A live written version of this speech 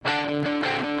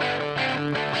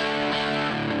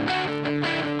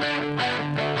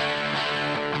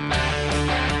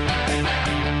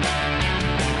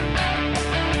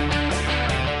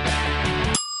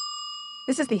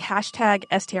is the hashtag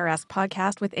STRask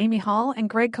podcast with Amy Hall and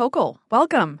Greg Kokel.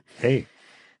 Welcome. Hey.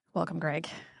 Welcome, Greg.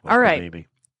 Welcome, all right. Amy.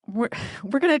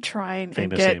 We're going to try and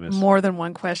Famous get Amos. more than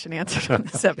one question answered in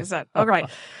this episode. All right.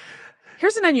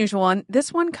 Here's an unusual one.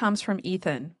 This one comes from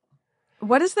Ethan.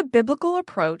 What is the biblical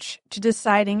approach to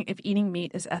deciding if eating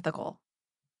meat is ethical?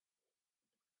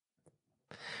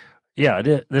 Yeah,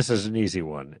 this is an easy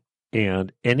one.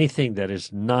 And anything that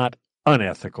is not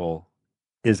unethical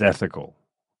is ethical.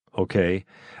 Okay?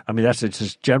 I mean, that's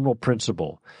just general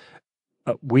principle.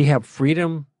 We have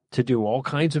freedom to do all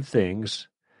kinds of things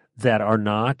that are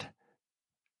not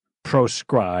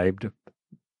proscribed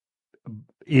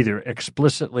either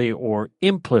explicitly or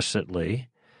implicitly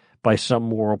by some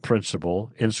moral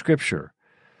principle in Scripture.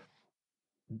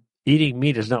 Eating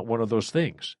meat is not one of those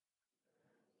things.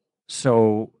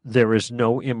 So there is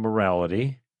no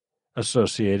immorality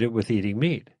associated with eating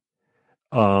meat.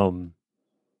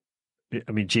 I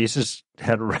mean, Jesus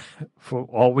had, for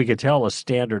all we could tell, a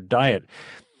standard diet.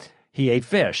 He ate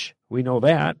fish. We know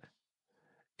that.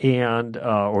 And,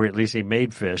 or at least he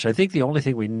made fish. I think the only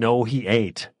thing we know he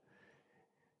ate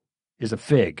is a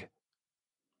fig.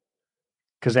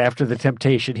 Because after the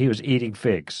temptation, he was eating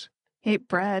figs. He ate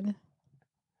bread.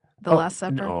 The Last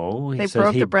Supper. No, they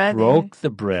broke the bread. Broke the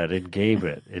bread and gave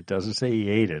it. It doesn't say he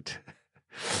ate it.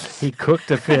 He cooked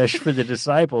the fish for the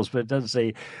disciples, but it doesn't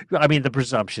say. I mean, the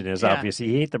presumption is obviously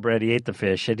he ate the bread, he ate the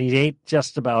fish, and he ate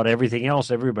just about everything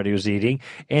else everybody was eating,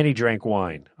 and he drank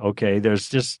wine. Okay, there's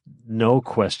just no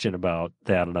question about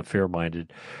that in a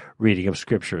fair-minded reading of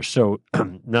Scripture. So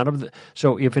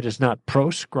So if it is not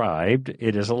proscribed,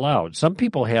 it is allowed. Some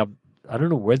people have. I don't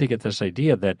know where they get this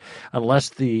idea that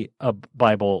unless the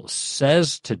Bible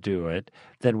says to do it,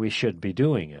 then we should be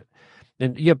doing it.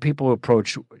 And you have people who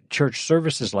approach church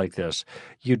services like this.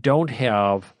 You don't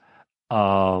have,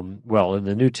 in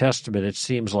the New Testament, it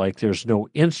seems like there's no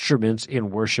instruments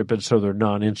in worship, and so they're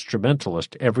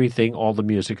non-instrumentalist. Everything, all the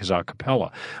music is a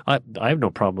cappella. I have no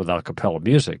problem with a cappella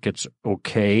music. It's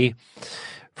okay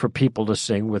for people to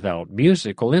sing without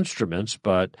musical instruments,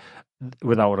 but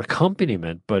without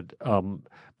accompaniment, but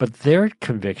their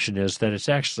conviction is that it's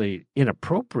actually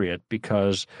inappropriate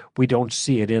because we don't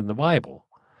see it in the Bible,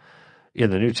 in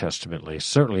the New Testament, at least.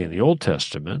 Certainly in the Old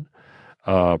Testament,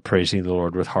 praising the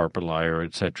Lord with harp and lyre,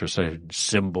 etc., so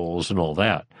cymbals and all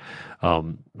that.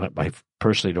 I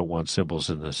personally don't want cymbals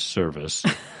in this service,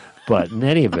 but in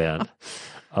any event.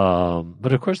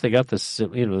 But of course they got this,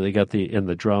 they got in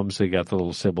the drums, they got the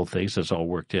little cymbal things that's all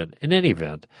worked in. In any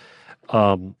event,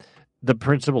 the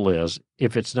principle is,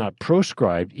 if it's not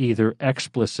proscribed either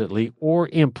explicitly or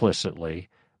implicitly,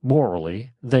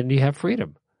 morally, then you have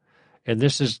freedom. And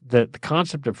this is the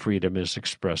concept of freedom is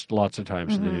expressed lots of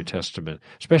times in the New Testament,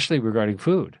 especially regarding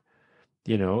food.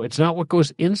 It's not what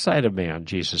goes inside a man,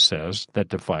 Jesus says, that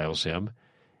defiles him.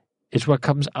 It's what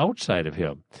comes outside of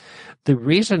him. The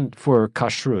reason for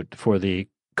kashrut, for the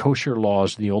kosher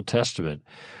laws in the Old Testament,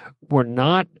 were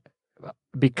not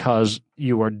because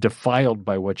you are defiled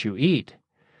by what you eat.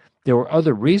 There were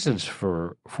other reasons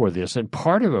for this, and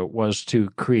part of it was to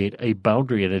create a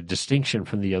boundary and a distinction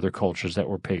from the other cultures that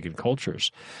were pagan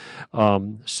cultures.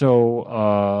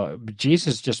 So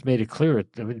Jesus just made it clear.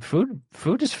 I mean,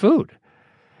 food is food.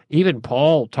 Even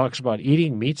Paul talks about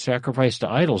eating meat sacrificed to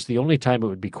idols. The only time it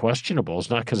would be questionable is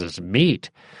not because it's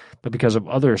meat, but because of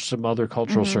some other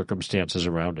cultural circumstances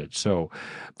around it. So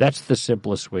that's the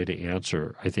simplest way to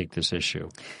answer, I think, this issue.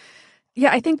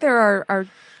 Yeah, I think there are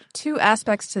two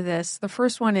aspects to this. The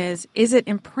first one is it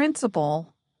in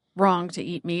principle wrong to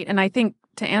eat meat? And I think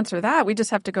to answer that, we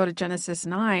just have to go to Genesis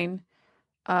 9,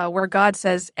 where God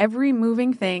says, every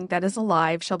moving thing that is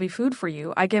alive shall be food for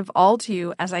you. I give all to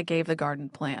you as I gave the garden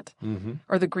plant,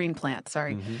 or the green plant,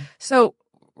 sorry. So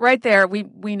right there,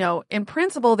 we know in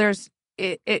principle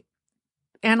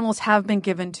animals have been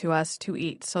given to us to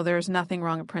eat, so there's nothing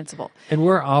wrong in principle. And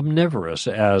we're omnivorous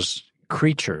as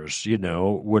creatures,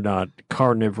 we're not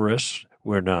carnivorous,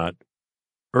 we're not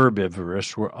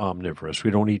herbivorous, we're omnivorous.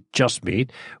 We don't eat just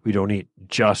meat, we don't eat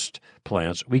just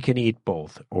plants. We can eat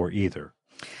both or either.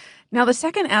 Now, the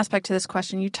second aspect to this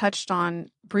question you touched on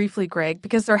briefly, Greg,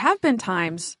 because there have been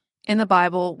times in the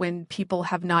Bible when people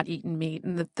have not eaten meat.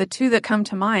 And the two that come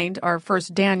to mind are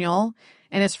first Daniel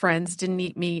and his friends didn't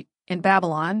eat meat in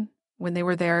Babylon when they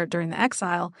were there during the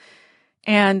exile.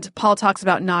 And Paul talks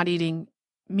about not eating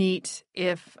meat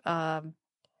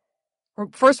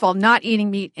first of all, not eating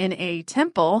meat in a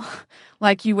temple,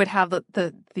 like you would have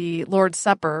the Lord's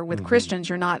Supper with Christians.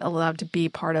 You're not allowed to be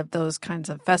part of those kinds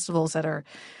of festivals that are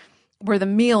where the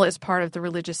meal is part of the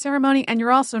religious ceremony. And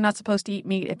you're also not supposed to eat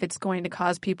meat if it's going to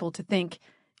cause people to think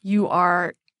you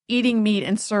are eating meat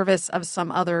in service of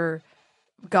some other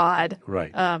god.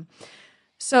 Right.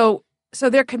 So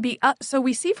there can be so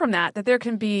we see from that there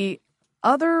can be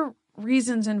other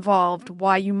reasons involved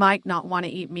why you might not want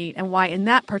to eat meat, and why in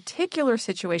that particular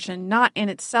situation, not in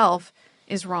itself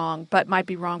is wrong, but might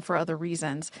be wrong for other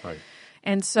reasons. Right.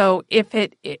 And so if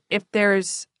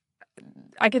there's,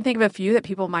 I can think of a few that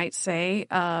people might say,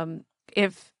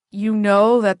 if you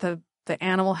know that the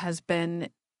animal has been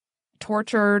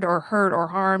tortured or hurt or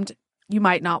harmed, you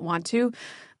might not want to.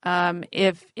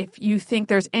 If you think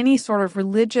there's any sort of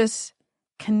religious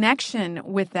connection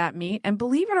with that meat, and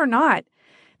believe it or not,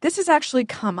 this has actually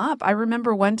come up. I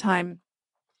remember one time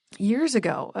years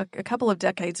ago, a couple of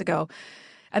decades ago,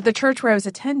 at the church where I was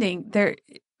attending,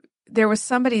 there was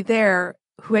somebody there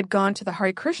who had gone to the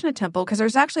Hare Krishna temple, because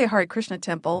there's actually a Hare Krishna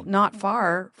temple not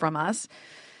far from us,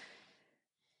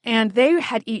 and they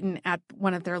had eaten at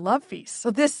one of their love feasts.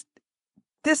 So this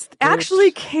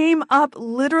actually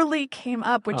literally came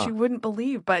up, which you wouldn't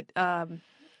believe, but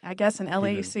I guess in LA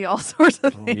you see all sorts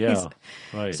of things. Yeah,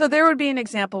 right. So there would be an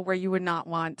example where you would not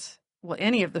want,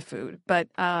 any of the food. But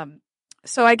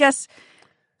so I guess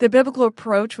the biblical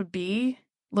approach would be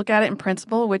look at it in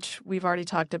principle, which we've already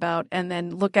talked about, and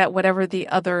then look at whatever the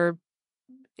other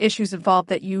issues involved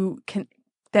that you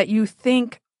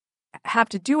think have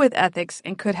to do with ethics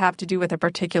and could have to do with a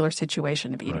particular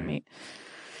situation of eating meat.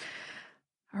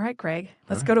 All right, Greg,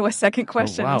 let's go to a second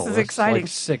question. Oh, wow. This is exciting. Like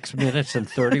 6 minutes and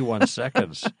 31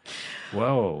 seconds.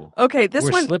 Whoa. Okay,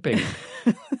 We're slipping.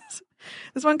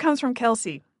 This one comes from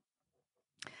Kelsey.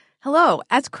 Hello,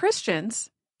 as Christians,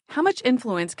 how much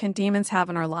influence can demons have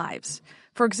in our lives?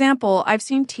 For example, I've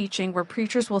seen teaching where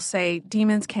preachers will say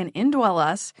demons can indwell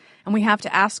us and we have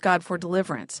to ask God for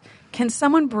deliverance. Can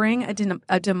someone bring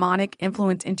a demonic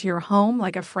influence into your home,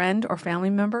 like a friend or family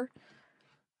member?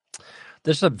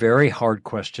 This is a very hard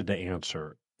question to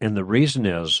answer. And the reason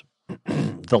is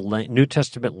the New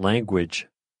Testament language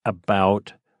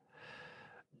about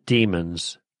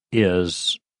demons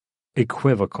is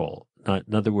equivocal.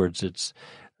 In other words, it's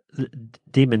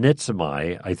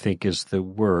demonizomai, I think, is the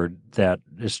word that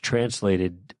is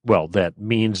translated, that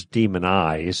means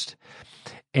demonized,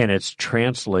 and it's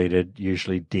translated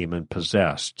usually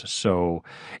demon-possessed. So,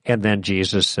 and then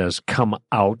Jesus says, come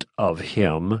out of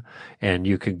him, and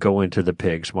you can go into the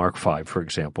pigs, Mark 5, for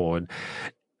example.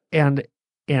 And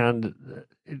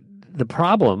the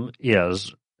problem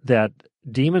is that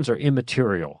demons are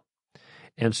immaterial,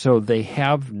 and so they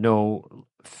have no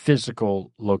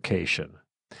physical location.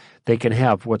 They can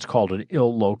have what's called an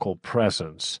illocal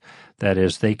presence. That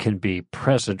is, they can be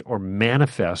present or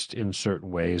manifest in certain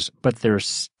ways, but their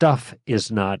stuff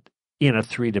is not in a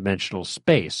three-dimensional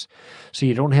space. So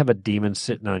you don't have a demon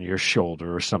sitting on your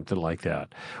shoulder or something like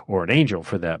that, or an angel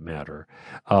for that matter.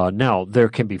 Now, there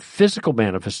can be physical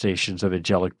manifestations of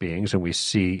angelic beings, and we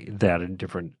see that in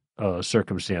different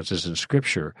circumstances in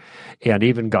Scripture, and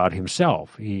even God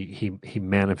himself. He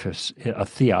manifests a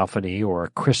theophany or a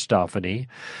Christophany.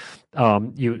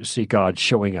 You see God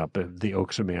showing up at the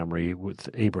Oaks of Mamre with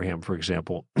Abraham, for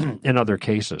example, in other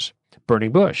cases.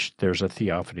 Burning bush, there's a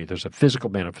theophany, there's a physical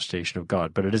manifestation of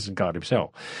God, but it isn't God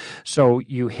himself. So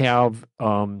you have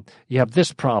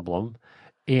this problem.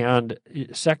 And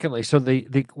secondly, so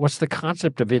what's the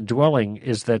concept of indwelling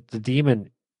is that the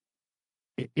demon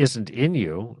isn't in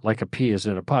you like a pea is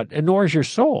in a pod, and nor is your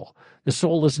soul. The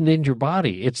soul isn't in your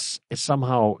body. It's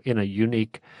somehow in a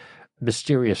unique,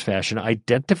 mysterious fashion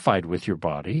identified with your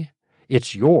body.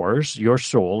 It's yours, your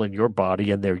soul and your body,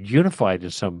 and they're unified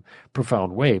in some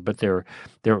profound way, but they're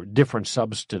different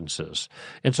substances.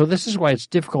 And so this is why it's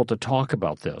difficult to talk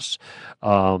about this.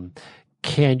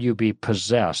 Can you be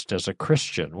possessed as a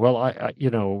Christian? Well,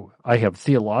 I have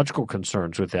theological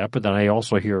concerns with that, but then I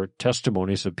also hear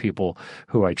testimonies of people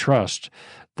who I trust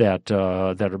that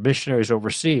are missionaries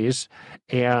overseas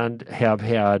and have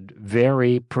had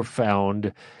very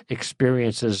profound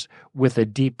experiences with a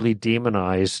deeply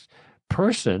demonized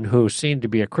person who seemed to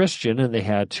be a Christian, and they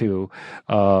had to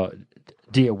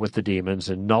deal with the demons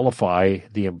and nullify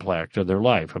the impact of their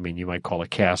life. I mean, you might call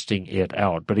it casting it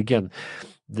out. But again,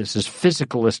 this is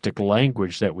physicalistic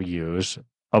language that we use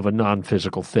of a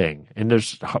non-physical thing. And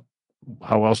there's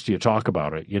how else do you talk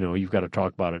about it? You've got to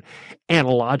talk about it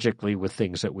analogically with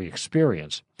things that we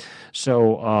experience.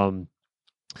 So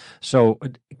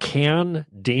can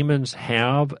demons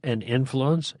have an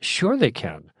influence? Sure they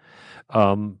can.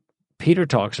 Peter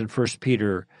talks in 1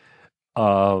 Peter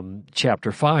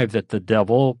chapter 5 that the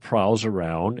devil prowls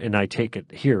around, and I take it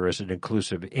here as an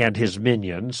inclusive, and his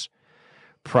minions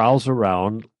prowls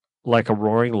around like a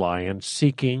roaring lion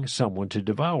seeking someone to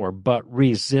devour, but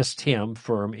resist him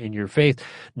firm in your faith,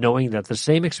 knowing that the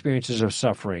same experiences of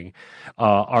suffering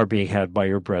are being had by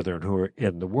your brethren who are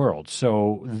in the world.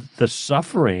 So the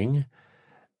suffering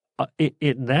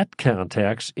in that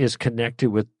context is connected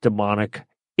with demonic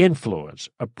influence,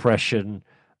 oppression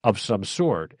of some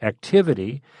sort,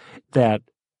 activity that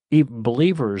even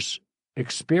believers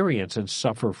experience and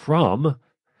suffer from,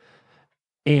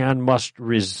 and must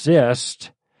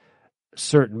resist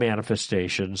certain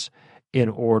manifestations in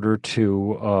order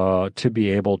to be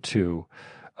able to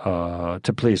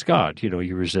please God.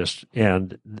 You resist,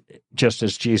 and just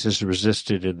as Jesus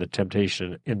resisted in the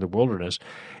temptation in the wilderness,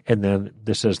 and then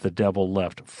this says the devil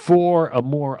left for a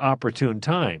more opportune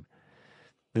time.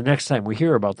 The next time we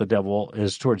hear about the devil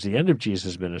is towards the end of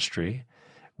Jesus' ministry,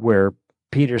 where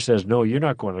Peter says, "No, you're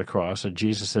not going to the cross," and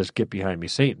Jesus says, "Get behind me,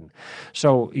 Satan."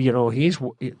 So he's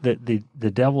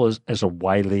the devil is a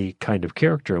wily kind of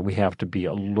character, and we have to be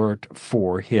alert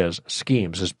for his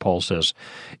schemes, as Paul says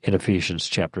in Ephesians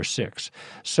chapter 6.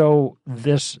 So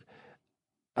this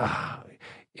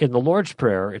in the Lord's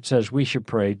Prayer, it says we should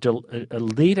pray,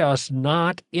 "Lead us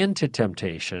not into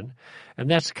temptation." And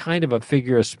that's kind of a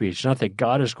figure of speech. Not that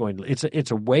God is going to,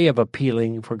 it's a way of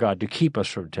appealing for God to keep us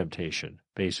from temptation,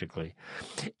 basically.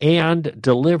 And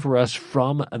deliver us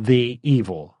from the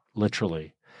evil,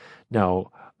 literally. Now,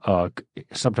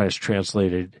 sometimes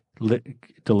translated,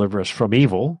 deliver us from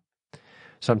evil.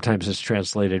 Sometimes it's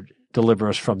translated, deliver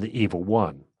us from the evil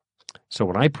one. So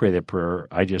when I pray that prayer,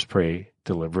 I just pray,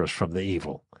 deliver us from the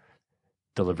evil.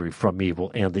 Delivery from evil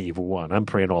and the evil one. I'm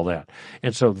praying all that.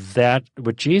 And so that,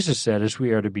 what Jesus said is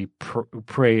we are to be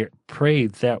pray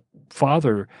that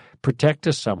Father protect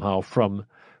us somehow from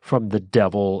the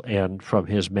devil and from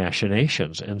his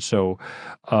machinations. And so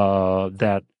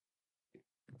that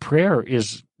prayer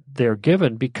is there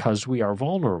given because we are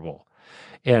vulnerable.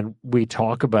 And we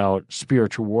talk about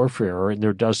spiritual warfare, and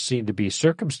there does seem to be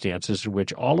circumstances in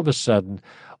which all of a sudden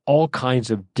all kinds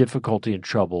of difficulty and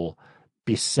trouble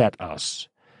beset us.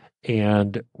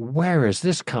 And where is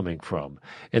this coming from?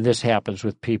 And this happens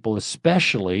with people,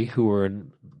 especially who are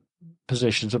in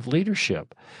positions of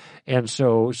leadership. And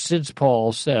so since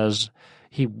Paul says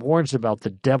he warns about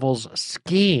the devil's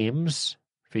schemes,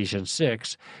 Ephesians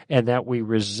 6, and that we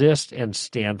resist and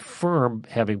stand firm,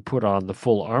 having put on the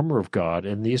full armor of God,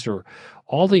 and these are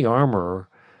all the armor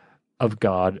of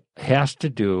God has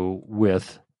to do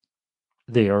with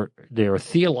They are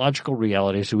theological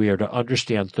realities we are to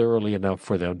understand thoroughly enough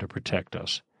for them to protect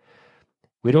us.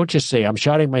 We don't just say, "I'm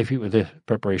shodding my feet with the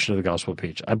preparation of the gospel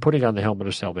preach. I'm putting on the helmet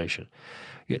of salvation."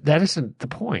 That isn't the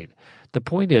point. The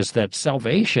point is that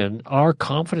salvation, our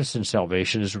confidence in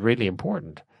salvation is really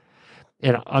important.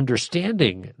 And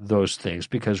understanding those things,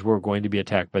 because we're going to be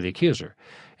attacked by the accuser.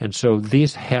 And so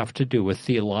these have to do with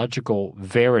theological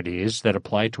verities that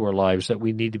apply to our lives that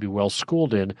we need to be well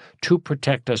schooled in to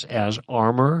protect us as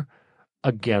armor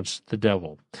against the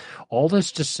devil. All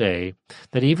this to say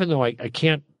that even though I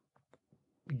can't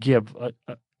give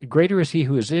greater is he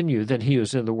who is in you than he who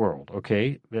is in the world,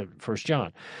 okay? 1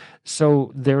 John.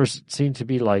 So there seems to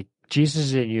be like Jesus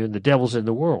is in you and the devil's in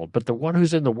the world. But the one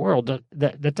who's in the world,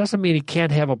 that doesn't mean he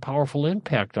can't have a powerful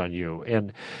impact on you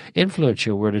and influence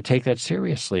you. We're to take that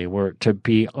seriously. We're to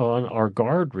be on our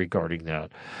guard regarding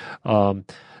that.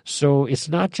 So it's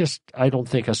not just, I don't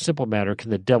think, a simple matter, can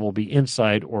the devil be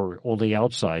inside or only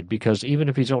outside? Because even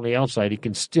if he's only outside, he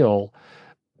can still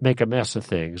make a mess of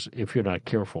things if you're not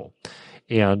careful.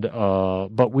 And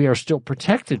but we are still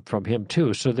protected from him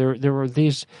too. So there are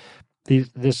this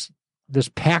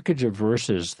package of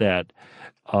verses that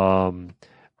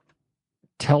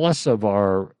tell us of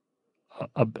our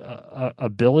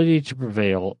ability to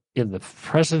prevail in the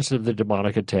presence of the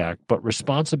demonic attack, but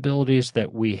responsibilities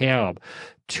that we have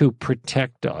to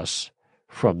protect us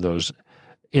from those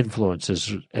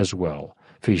influences as well.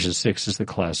 Ephesians 6 is the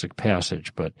classic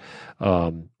passage, but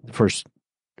 2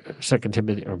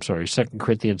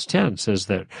 Corinthians 10 says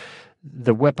that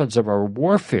the weapons of our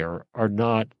warfare are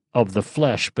not of the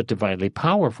flesh, but divinely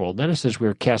powerful. And then it says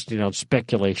we're casting out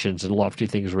speculations and lofty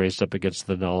things raised up against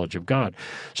the knowledge of God.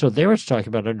 So there it's talking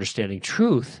about understanding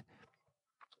truth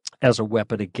as a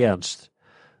weapon against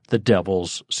the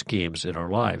devil's schemes in our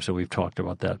lives. And we've talked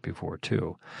about that before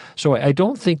too. So I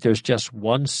don't think there's just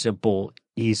one simple,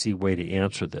 easy way to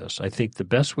answer this. I think the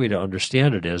best way to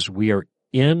understand it is we are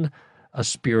in a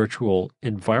spiritual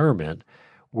environment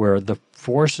where the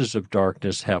forces of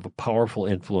darkness have a powerful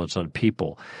influence on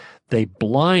people. They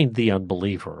blind the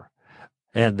unbeliever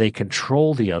and they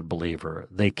control the unbeliever.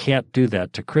 They can't do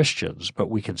that to Christians, but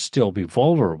we can still be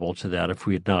vulnerable to that if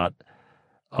we're not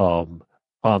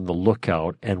on the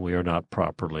lookout and we are not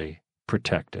properly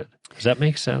protected. Does that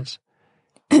make sense?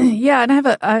 Yeah, and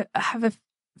I have a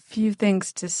few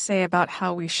things to say about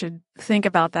how we should think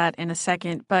about that in a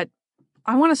second, but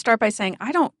I want to start by saying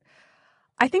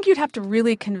I think you'd have to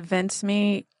really convince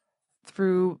me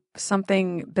through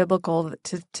something biblical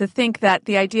to think that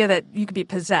the idea that you could be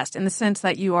possessed in the sense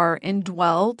that you are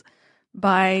indwelled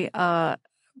by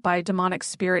demonic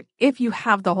spirit if you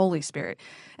have the Holy Spirit.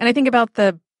 And I think about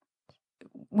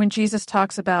when Jesus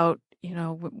talks about,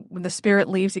 when the Spirit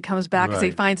leaves, he comes back because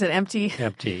he finds it empty.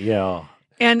 Empty, yeah.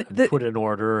 And put in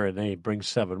order, and then he brings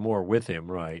 7 more with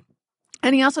him, right?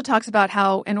 And he also talks about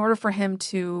how in order for him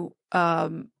to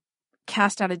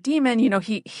cast out a demon,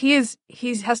 he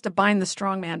has to bind the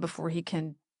strong man before he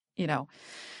can,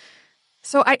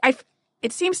 So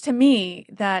it seems to me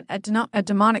that a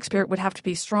demonic spirit would have to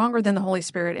be stronger than the Holy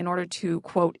Spirit in order to,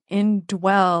 quote,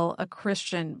 indwell a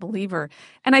Christian believer.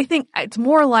 And I think it's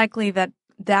more likely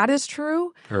that is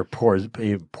true. Or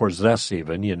possess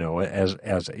even,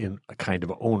 as in a kind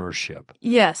of ownership.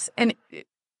 Yes. And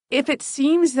if it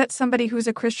seems that somebody who's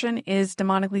a Christian is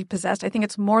demonically possessed, I think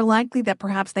it's more likely that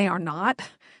perhaps they are not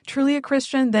truly a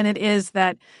Christian than it is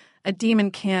that a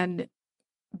demon can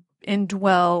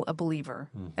indwell a believer.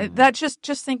 Mm-hmm. That's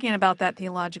just thinking about that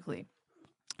theologically.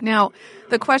 Now,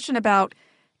 the question about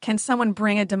can someone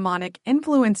bring a demonic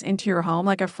influence into your home,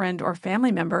 like a friend or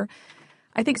family member,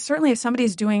 I think certainly if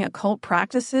somebody's doing occult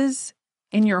practices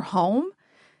in your home,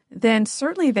 then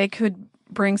certainly they could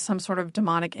bring some sort of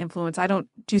demonic influence.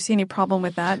 Do you see any problem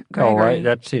with that, Gregory?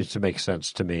 That seems to make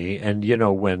sense to me. And,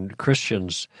 when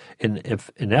Christians, in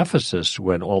Ephesus,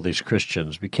 when all these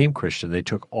Christians became Christian, they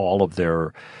took all of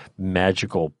their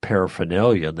magical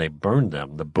paraphernalia and they burned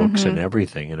them, the books and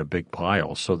everything, in a big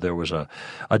pile. So there was a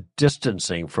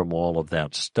distancing from all of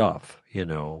that stuff,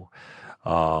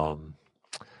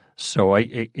 So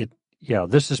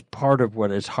this is part of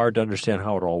what it's hard to understand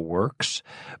how it all works,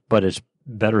 but it's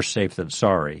better safe than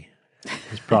sorry.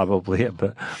 It's probably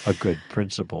a good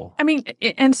principle. I mean,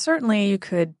 and certainly you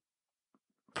could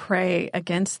pray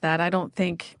against that. I'm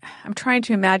trying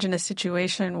to imagine a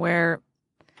situation where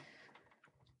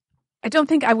I don't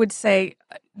think I would say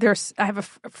I have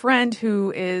a friend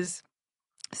who is,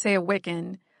 say, a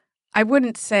Wiccan. I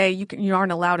wouldn't say you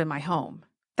aren't allowed in my home.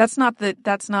 That's not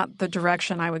the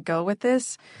direction I would go with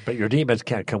this. But your demons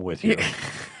can't come with you.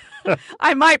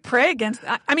 I might pray against.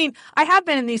 I mean, I have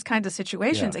been in these kinds of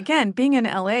situations. Yeah. Again, being in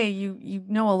LA, you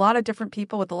know a lot of different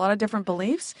people with a lot of different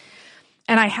beliefs,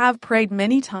 and I have prayed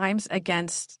many times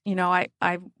against.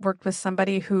 I worked with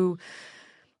somebody who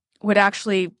would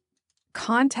actually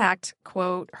contact,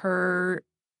 quote, her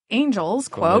angels,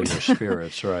 quote,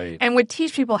 spirits, right, and would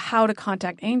teach people how to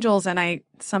contact angels. And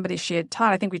somebody she had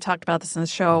taught, I think we talked about this in the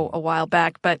show a while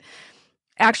back, but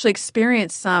actually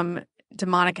experienced some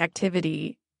demonic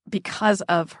activity because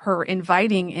of her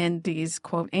inviting in these,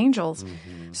 quote, angels.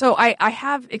 Mm-hmm. So I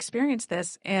have experienced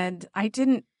this, and I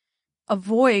didn't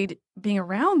avoid being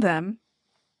around them.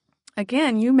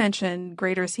 Again, you mentioned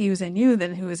greater is he who's in you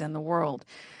than who is in the world.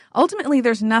 Ultimately,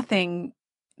 there's nothing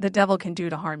the devil can do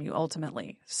to harm you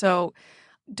ultimately. So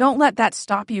don't let that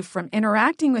stop you from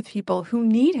interacting with people who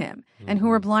need him and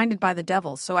who are blinded by the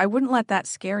devil. So I wouldn't let that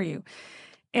scare you.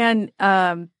 And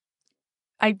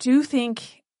I do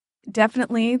think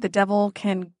definitely the devil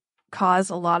can cause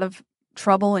a lot of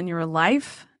trouble in your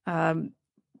life.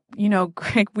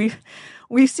 Greg,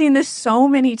 we've seen this so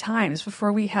many times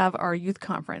before we have our youth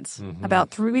conference. Mm-hmm.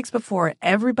 About 3 weeks before,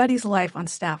 everybody's life on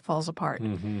staff falls apart.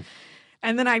 Mm-hmm.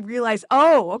 And then I realized,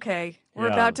 okay, we're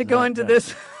about to go into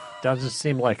this. Doesn't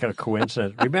seem like a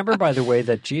coincidence. Remember, by the way,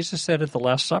 that Jesus said at the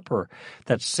Last Supper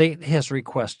that Satan has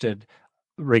requested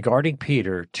regarding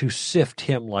Peter to sift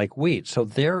him like wheat. So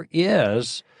there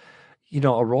is,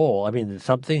 a role. I mean,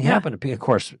 something happened, of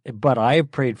course, but I have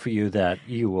prayed for you that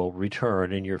you will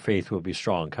return and your faith will be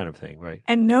strong, kind of thing, right?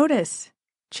 And notice,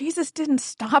 Jesus didn't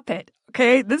stop it.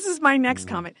 Okay, this is my next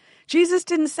comment. Jesus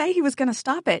didn't say he was going to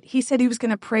stop it. He said he was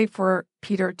going to pray for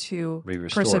Peter to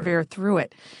persevere through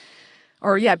it.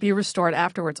 Or, be restored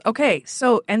afterwards. Okay,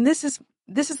 so, and this is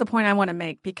the point I want to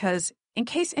make, because in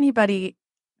case anybody,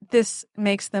 this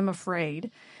makes them afraid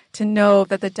to know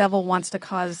that the devil wants to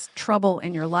cause trouble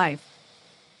in your life,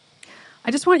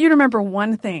 I just want you to remember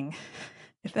one thing.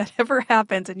 If that ever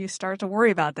happens and you start to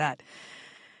worry about that,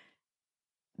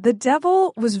 the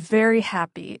devil was very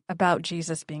happy about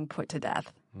Jesus being put to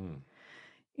death.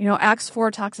 Acts 4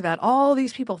 talks about all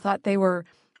these people thought they were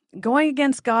going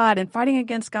against God and fighting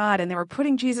against God, and they were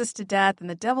putting Jesus to death, and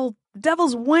the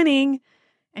devil's winning,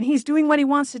 and he's doing what he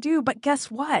wants to do. But guess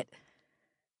what?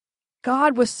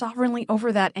 God was sovereignly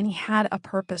over that, and he had a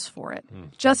purpose for it.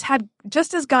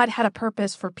 Just as God had a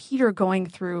purpose for Peter going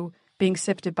through being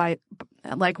sifted by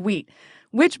like wheat,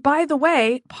 which, by the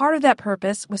way, part of that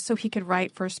purpose was so he could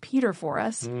write First Peter for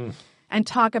us and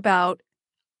talk about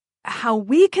how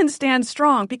we can stand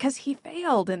strong, because he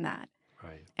failed in that.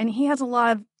 Right. And he had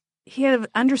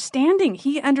understanding.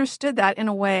 He understood that in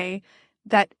a way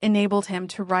that enabled him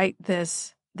to write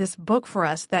this book for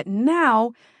us that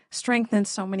now strengthens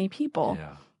so many people.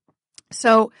 Yeah.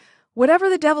 So whatever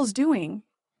the devil's doing,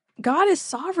 God is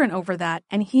sovereign over that,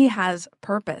 and he has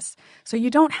purpose. So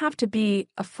you don't have to be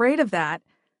afraid of that,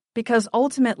 because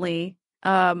ultimately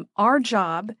our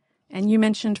job, and you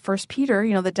mentioned First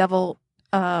Peter, the devil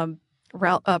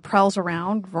prowls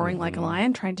around roaring like a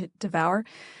lion trying to devour.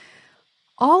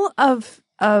 All of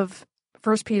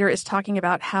First Peter is talking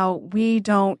about how we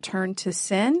don't turn to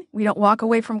sin, we don't walk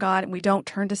away from God, and we don't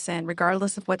turn to sin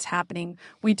regardless of what's happening.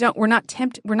 We're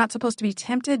not supposed to be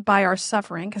tempted by our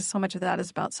suffering, because so much of that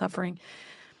is about suffering,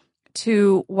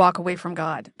 to walk away from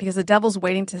God, because the devil's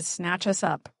waiting to snatch us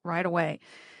up right away.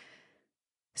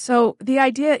 So the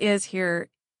idea is here,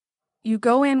 you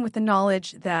go in with the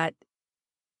knowledge that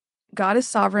God is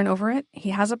sovereign over it,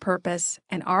 he has a purpose,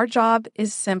 and our job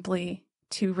is simply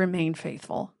to remain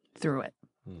faithful through it.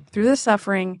 Through the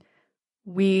suffering,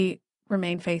 we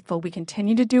remain faithful. We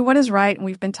continue to do what is right. And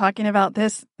we've been talking about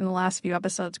this in the last few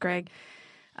episodes, Greg,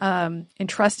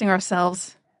 entrusting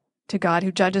ourselves to God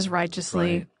who judges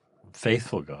righteously. Right.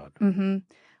 Faithful God. Mm-hmm.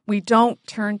 We don't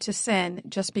turn to sin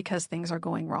just because things are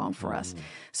going wrong for us.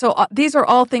 So these are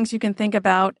all things you can think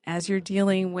about as you're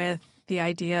dealing with the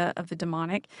idea of the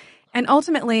demonic. And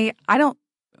ultimately,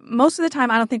 most of the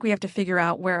time, I don't think we have to figure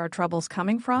out where our trouble's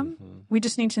coming from. We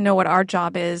just need to know what our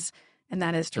job is, and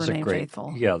that is to remain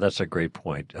faithful. Yeah, that's a great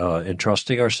point.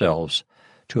 Entrusting ourselves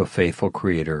to a faithful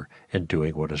Creator and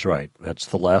doing what is right. That's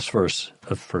the last verse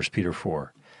of 1 Peter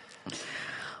 4.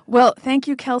 Well, thank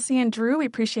you, Kelsey and Drew. We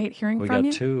appreciate hearing from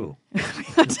you. We got two. We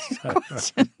got two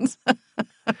questions.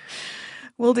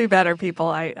 We'll do better, people.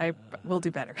 We'll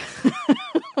do better.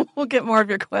 We'll get more of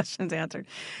your questions answered.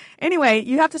 Anyway,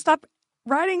 you have to stop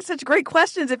writing such great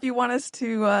questions if you want us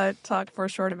to talk for a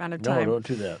short amount of time. No, don't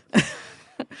do that.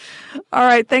 All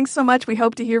right. Thanks so much. We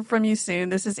hope to hear from you soon.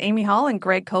 This is Amy Hall and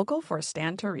Greg Kokel for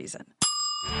Stand to Reason.